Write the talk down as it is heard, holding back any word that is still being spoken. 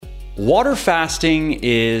Water fasting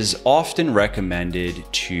is often recommended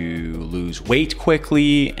to lose weight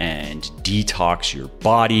quickly and detox your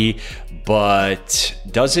body, but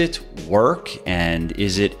does it work, and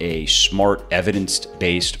is it a smart,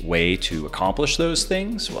 evidence-based way to accomplish those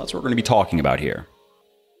things? Well, that's what we're going to be talking about here.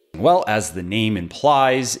 Well, as the name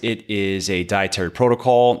implies, it is a dietary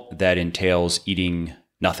protocol that entails eating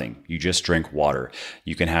nothing. You just drink water.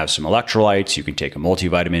 You can have some electrolytes, you can take a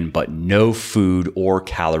multivitamin, but no food or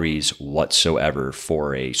calories whatsoever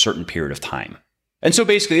for a certain period of time. And so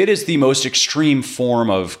basically, it is the most extreme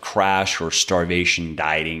form of crash or starvation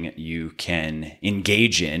dieting you can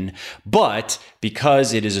engage in. But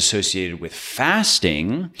because it is associated with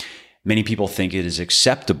fasting, many people think it is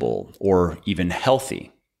acceptable or even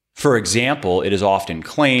healthy. For example, it is often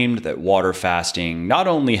claimed that water fasting not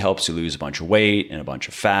only helps you lose a bunch of weight and a bunch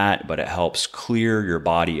of fat, but it helps clear your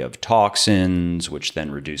body of toxins, which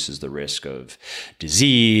then reduces the risk of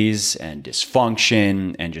disease and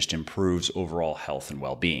dysfunction and just improves overall health and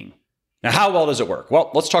well-being. Now, how well does it work?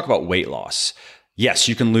 Well, let's talk about weight loss. Yes,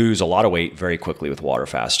 you can lose a lot of weight very quickly with water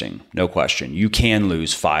fasting. No question. You can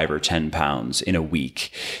lose 5 or 10 pounds in a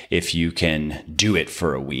week if you can do it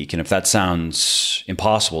for a week. And if that sounds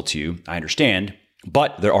impossible to you, I understand,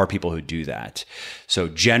 but there are people who do that. So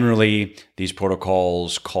generally, these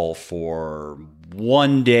protocols call for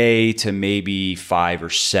 1 day to maybe 5 or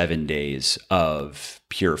 7 days of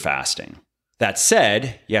pure fasting. That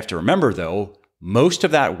said, you have to remember though, most of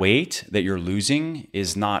that weight that you're losing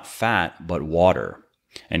is not fat, but water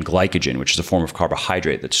and glycogen, which is a form of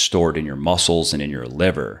carbohydrate that's stored in your muscles and in your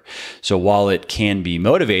liver. So while it can be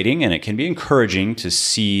motivating and it can be encouraging to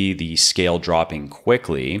see the scale dropping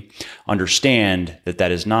quickly, understand that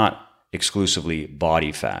that is not exclusively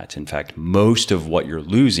body fat. In fact, most of what you're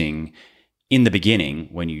losing in the beginning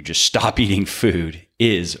when you just stop eating food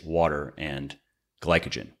is water and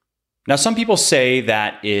glycogen. Now, some people say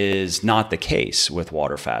that is not the case with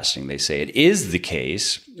water fasting. They say it is the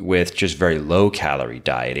case with just very low calorie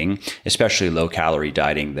dieting, especially low calorie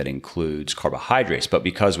dieting that includes carbohydrates. But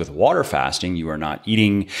because with water fasting, you are not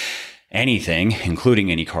eating anything, including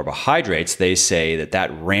any carbohydrates, they say that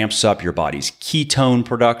that ramps up your body's ketone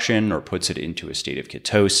production or puts it into a state of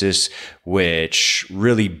ketosis, which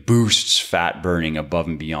really boosts fat burning above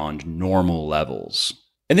and beyond normal levels.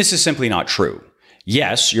 And this is simply not true.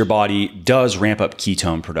 Yes, your body does ramp up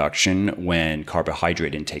ketone production when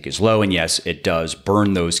carbohydrate intake is low. And yes, it does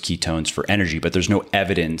burn those ketones for energy, but there's no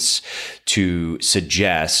evidence to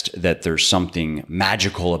suggest that there's something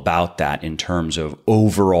magical about that in terms of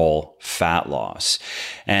overall fat loss.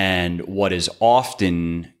 And what is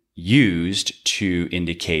often used to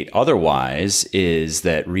indicate otherwise is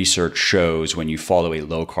that research shows when you follow a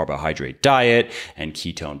low carbohydrate diet and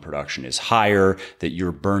ketone production is higher, that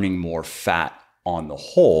you're burning more fat on the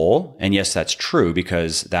whole. And yes, that's true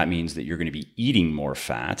because that means that you're going to be eating more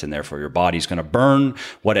fat and therefore your body's going to burn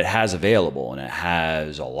what it has available. And it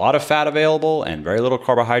has a lot of fat available and very little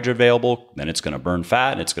carbohydrate available. Then it's going to burn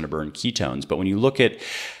fat and it's going to burn ketones. But when you look at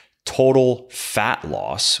total fat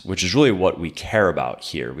loss, which is really what we care about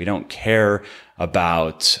here, we don't care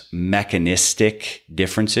about mechanistic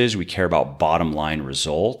differences. We care about bottom line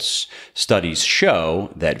results. Studies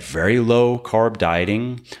show that very low carb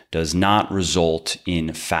dieting does not result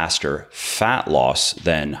in faster fat loss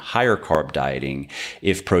than higher carb dieting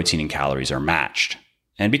if protein and calories are matched.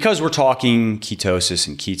 And because we're talking ketosis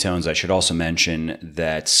and ketones, I should also mention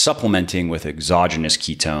that supplementing with exogenous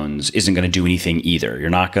ketones isn't going to do anything either. You're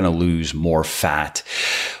not going to lose more fat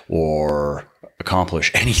or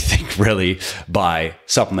accomplish anything really by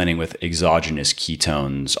supplementing with exogenous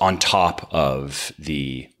ketones on top of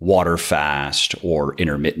the water fast or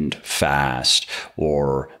intermittent fast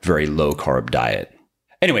or very low carb diet.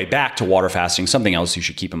 Anyway, back to water fasting. Something else you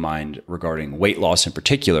should keep in mind regarding weight loss in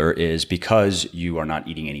particular is because you are not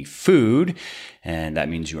eating any food, and that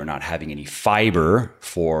means you are not having any fiber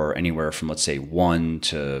for anywhere from, let's say, 1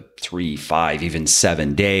 to 3, 5, even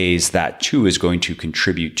 7 days, that too is going to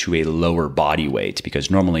contribute to a lower body weight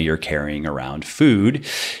because normally you're carrying around food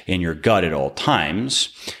in your gut at all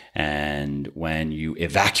times. And when you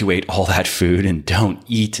evacuate all that food and don't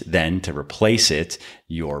eat then to replace it,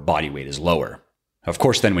 your body weight is lower. Of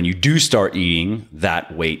course, then when you do start eating,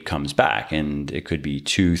 that weight comes back and it could be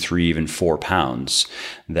 2, 3, even 4 pounds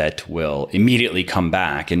that will immediately come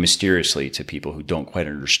back and mysteriously to people who don't quite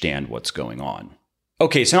understand what's going on.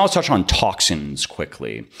 Okay, so now let's touch on toxins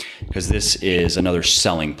quickly, because this is another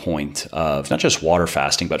selling point of not just water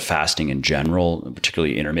fasting, but fasting in general,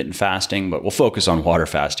 particularly intermittent fasting, but we'll focus on water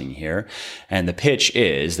fasting here. And the pitch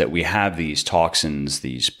is that we have these toxins,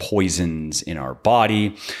 these poisons in our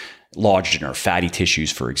body lodged in our fatty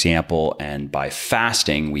tissues, for example, and by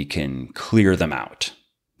fasting, we can clear them out.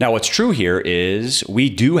 Now, what's true here is we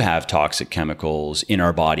do have toxic chemicals in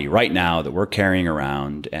our body right now that we're carrying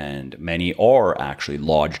around, and many are actually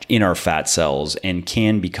lodged in our fat cells and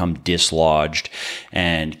can become dislodged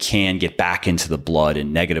and can get back into the blood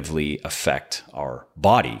and negatively affect our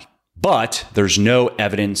body. But there's no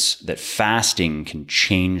evidence that fasting can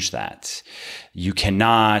change that. You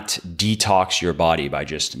cannot detox your body by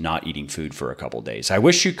just not eating food for a couple of days. I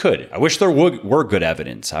wish you could. I wish there were good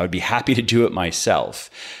evidence. I would be happy to do it myself.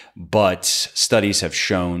 But studies have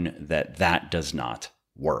shown that that does not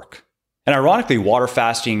work. And ironically, water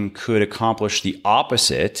fasting could accomplish the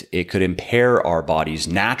opposite. It could impair our body's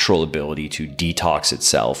natural ability to detox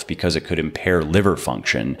itself because it could impair liver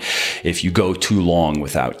function if you go too long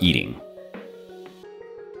without eating.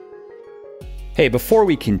 Hey, before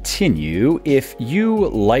we continue, if you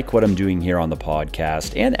like what I'm doing here on the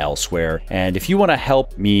podcast and elsewhere, and if you want to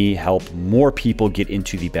help me help more people get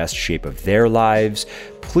into the best shape of their lives,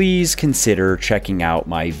 please consider checking out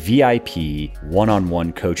my VIP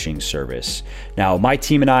one-on-one coaching service. Now, my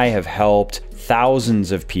team and I have helped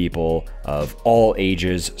thousands of people of all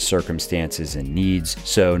ages, circumstances, and needs.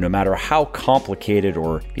 So no matter how complicated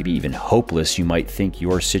or maybe even hopeless you might think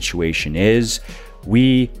your situation is,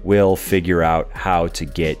 we will figure out how to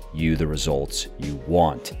get you the results you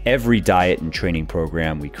want. Every diet and training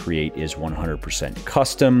program we create is 100%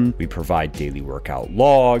 custom. We provide daily workout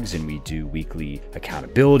logs and we do weekly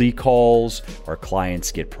accountability calls. Our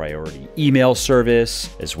clients get priority email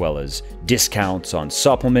service as well as discounts on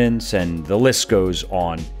supplements, and the list goes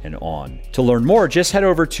on and on. To learn more, just head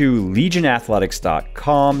over to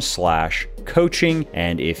legionathletics.com/coaching.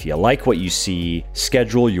 And if you like what you see,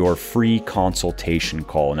 schedule your free consultation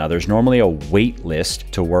call. Now, there's normally a wait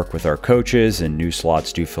list to work with our coaches, and new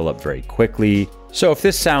slots do fill up very quickly. So if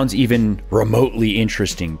this sounds even remotely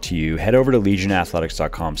interesting to you, head over to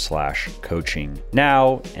legionathletics.com/coaching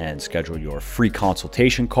now and schedule your free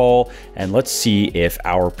consultation call. And let's see if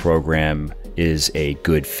our program is a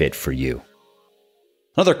good fit for you.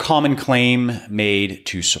 Another common claim made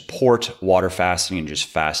to support water fasting and just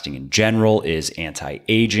fasting in general is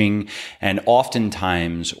anti-aging. And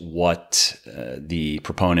oftentimes what the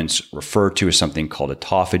proponents refer to is something called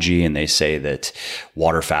autophagy. And they say that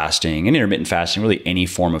water fasting and intermittent fasting, really any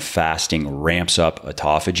form of fasting, ramps up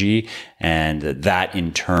autophagy. And that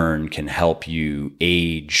in turn can help you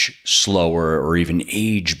age slower or even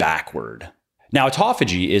age backward. Now,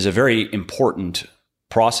 autophagy is a very important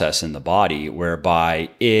process in the body whereby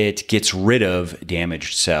it gets rid of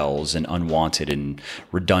damaged cells and unwanted and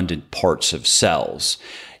redundant parts of cells.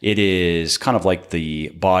 It is kind of like the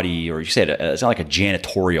body, or you said it's not like a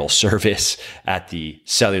janitorial service at the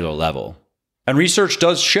cellular level. And research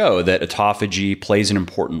does show that autophagy plays an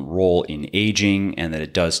important role in aging and that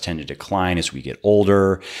it does tend to decline as we get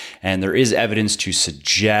older. And there is evidence to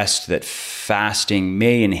suggest that fasting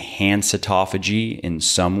may enhance autophagy in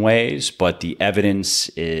some ways, but the evidence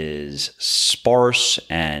is sparse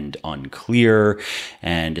and unclear.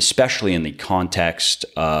 And especially in the context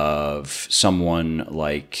of someone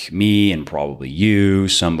like me and probably you,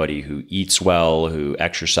 somebody who eats well, who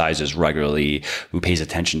exercises regularly, who pays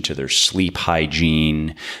attention to their sleep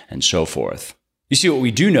hygiene, and so forth. You see, what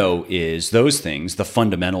we do know is those things, the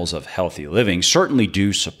fundamentals of healthy living, certainly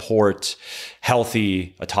do support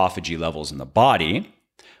healthy autophagy levels in the body.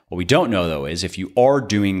 What we don't know, though, is if you are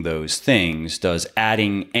doing those things, does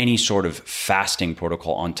adding any sort of fasting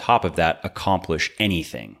protocol on top of that accomplish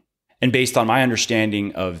anything? And based on my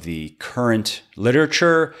understanding of the current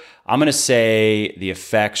literature, I'm going to say the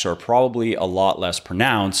effects are probably a lot less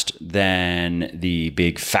pronounced than the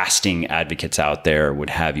big fasting advocates out there would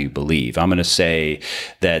have you believe. I'm going to say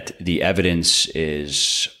that the evidence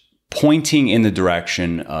is pointing in the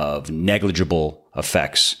direction of negligible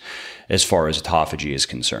effects as far as autophagy is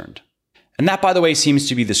concerned. And that, by the way, seems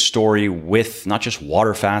to be the story with not just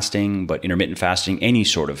water fasting, but intermittent fasting, any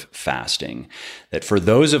sort of fasting. That for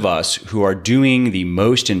those of us who are doing the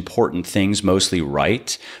most important things mostly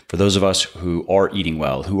right, for those of us who are eating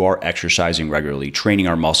well, who are exercising regularly, training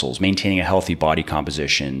our muscles, maintaining a healthy body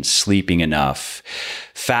composition, sleeping enough,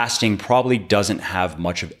 fasting probably doesn't have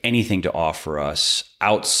much of anything to offer us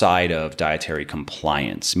outside of dietary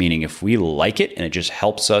compliance, meaning if we like it and it just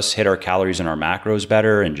helps us hit our calories and our macros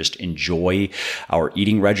better and just enjoy our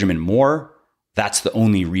eating regimen more, that's the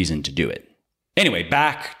only reason to do it. Anyway,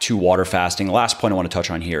 back to water fasting. The last point I want to touch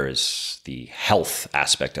on here is the health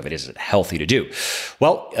aspect of it. Is it healthy to do?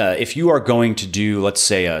 Well, if you are going to do, let's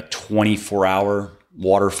say, a 24-hour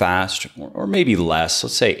water fast, or maybe less,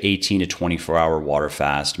 let's say 18 to 24 hour water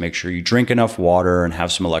fast. Make sure you drink enough water and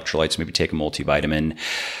have some electrolytes, maybe take a multivitamin.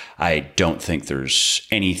 I don't think there's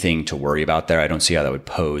anything to worry about there. I don't see how that would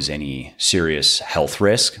pose any serious health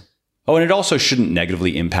risk. Oh, and it also shouldn't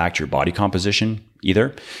negatively impact your body composition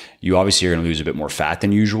either. You obviously are going to lose a bit more fat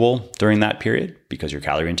than usual during that period because your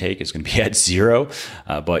calorie intake is going to be at zero,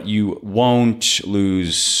 but you won't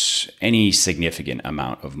lose any significant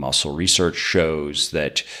amount of muscle. Research shows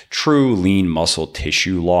that true lean muscle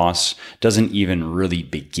tissue loss doesn't even really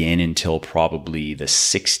begin until probably the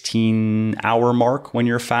 16-hour mark when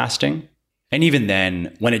you're fasting. And even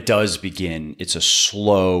then, when it does begin, it's a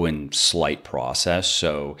slow and slight process.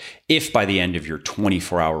 So if by the end of your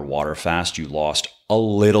 24-hour water fast, you lost a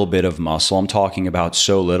little bit of muscle, I'm talking about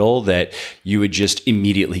so little that you would just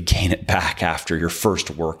immediately gain it back after your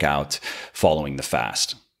first workout following the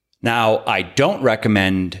fast. Now, I don't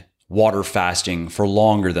recommend water fasting for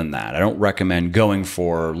longer than that. I don't recommend going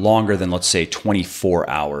for longer than, let's say, 24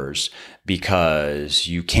 hours because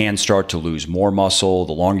you can start to lose more muscle.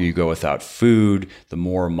 The longer you go without food, the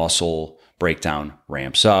more muscle breakdown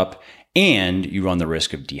ramps up, and you run the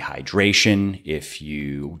risk of dehydration if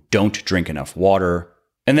you don't drink enough water.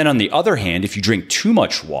 And then on the other hand, if you drink too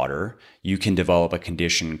much water, you can develop a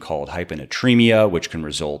condition called hyponatremia, which can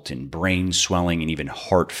result in brain swelling and even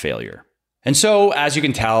heart failure. And so, as you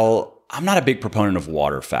can tell, I'm not a big proponent of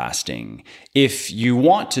water fasting. If you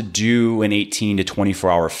want to do an 18 to 24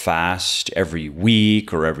 hour fast every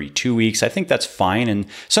week or every 2 weeks, I think that's fine. And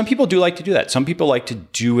some people do like to do that. Some people like to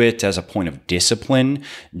do it as a point of discipline,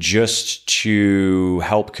 just to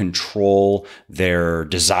help control their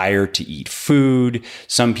desire to eat food.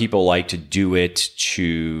 Some people like to do it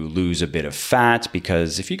to lose a bit of fat,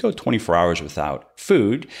 because if you go 24 hours without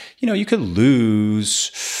food, you could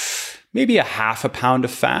lose maybe a half a pound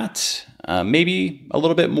of fat, maybe a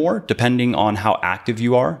little bit more, depending on how active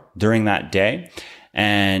you are during that day.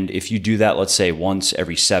 And if you do that, let's say once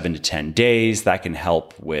every 7 to 10 days, that can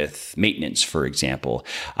help with maintenance, for example.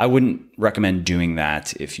 I wouldn't recommend doing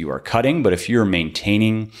that if you are cutting, but if you're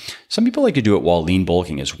maintaining, some people like to do it while lean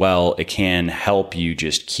bulking as well. It can help you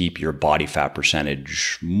just keep your body fat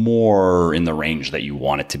percentage more in the range that you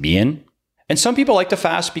want it to be in. And some people like to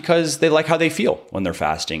fast because they like how they feel when they're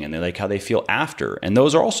fasting, and they like how they feel after. And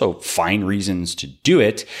those are also fine reasons to do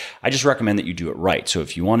it. I just recommend that you do it right. So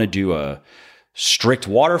if you want to do a strict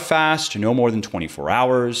water fast, no more than 24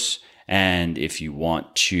 hours. And if you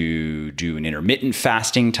want to do an intermittent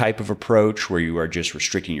fasting type of approach where you are just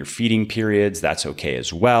restricting your feeding periods, that's okay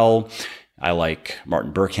as well. I like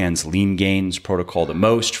Martin Berkhan's Lean Gains protocol the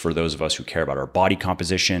most for those of us who care about our body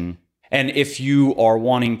composition. And if you are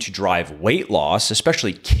wanting to drive weight loss,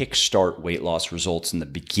 especially kickstart weight loss results in the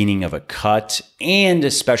beginning of a cut, and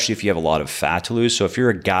especially if you have a lot of fat to lose. So if you're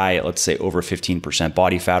a guy at, let's say, over 15%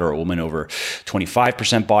 body fat, or a woman over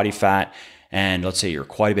 25% body fat, and let's say you're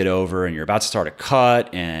quite a bit over and you're about to start a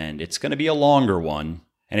cut and it's going to be a longer one.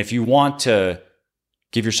 And if you want to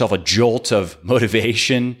give yourself a jolt of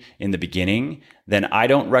motivation in the beginning, then I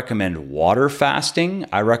don't recommend water fasting.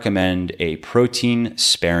 I recommend a protein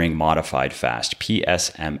sparing modified fast,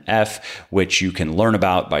 PSMF, which you can learn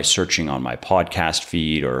about by searching on my podcast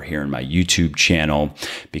feed or here in my YouTube channel,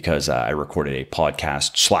 because I recorded a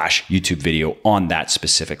podcast/YouTube video on that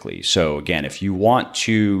specifically. So again, if you want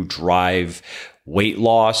to drive weight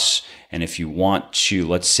loss, and if you want to,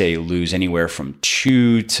 let's say, lose anywhere from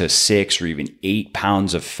 2 to 6 or even 8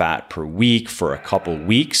 pounds of fat per week for a couple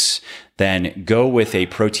weeks, then go with a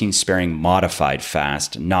protein sparing modified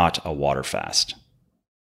fast, not a water fast.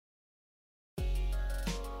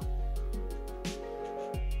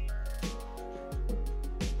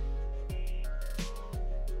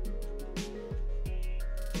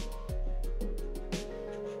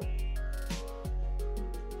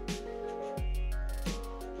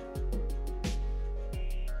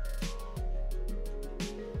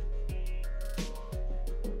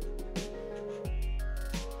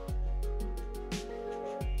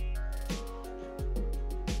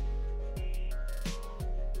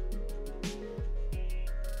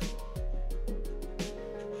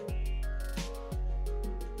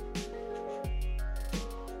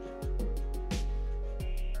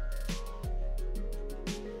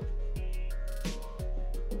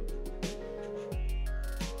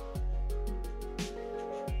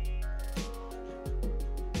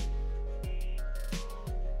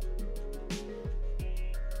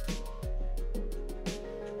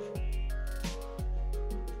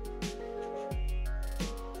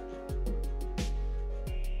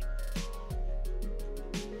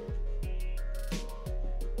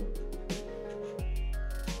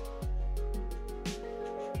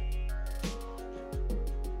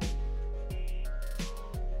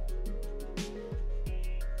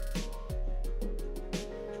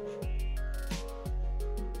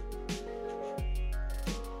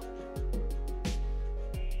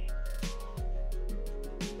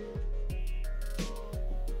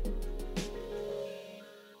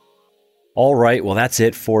 All right. Well, that's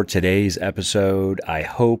it for today's episode. I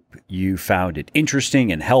hope you found it interesting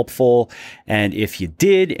and helpful. And if you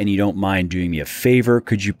did, and you don't mind doing me a favor,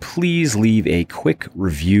 could you please leave a quick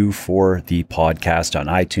review for the podcast on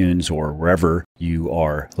iTunes or wherever you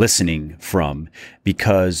are listening from?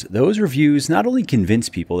 Because those reviews not only convince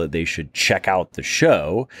people that they should check out the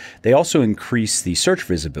show, they also increase the search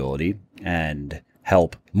visibility and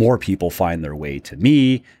help more people find their way to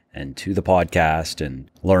me and to the podcast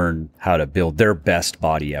and learn how to build their best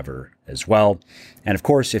body ever as well. And of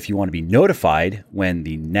course, if you want to be notified when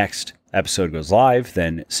the next episode goes live,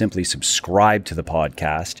 then simply subscribe to the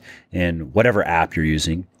podcast in whatever app you're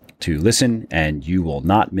using to listen, and you will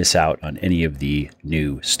not miss out on any of the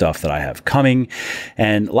new stuff that I have coming.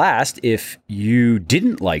 And last, if you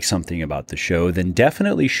didn't like something about the show, then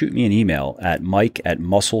definitely shoot me an email at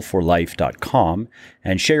mike@muscleforlife.com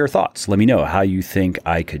and share your thoughts. Let me know how you think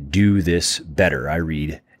I could do this better. I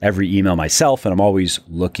read every email myself, and I'm always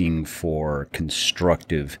looking for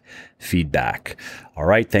constructive feedback. All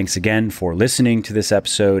right, thanks again for listening to this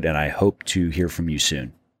episode, and I hope to hear from you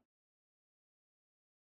soon.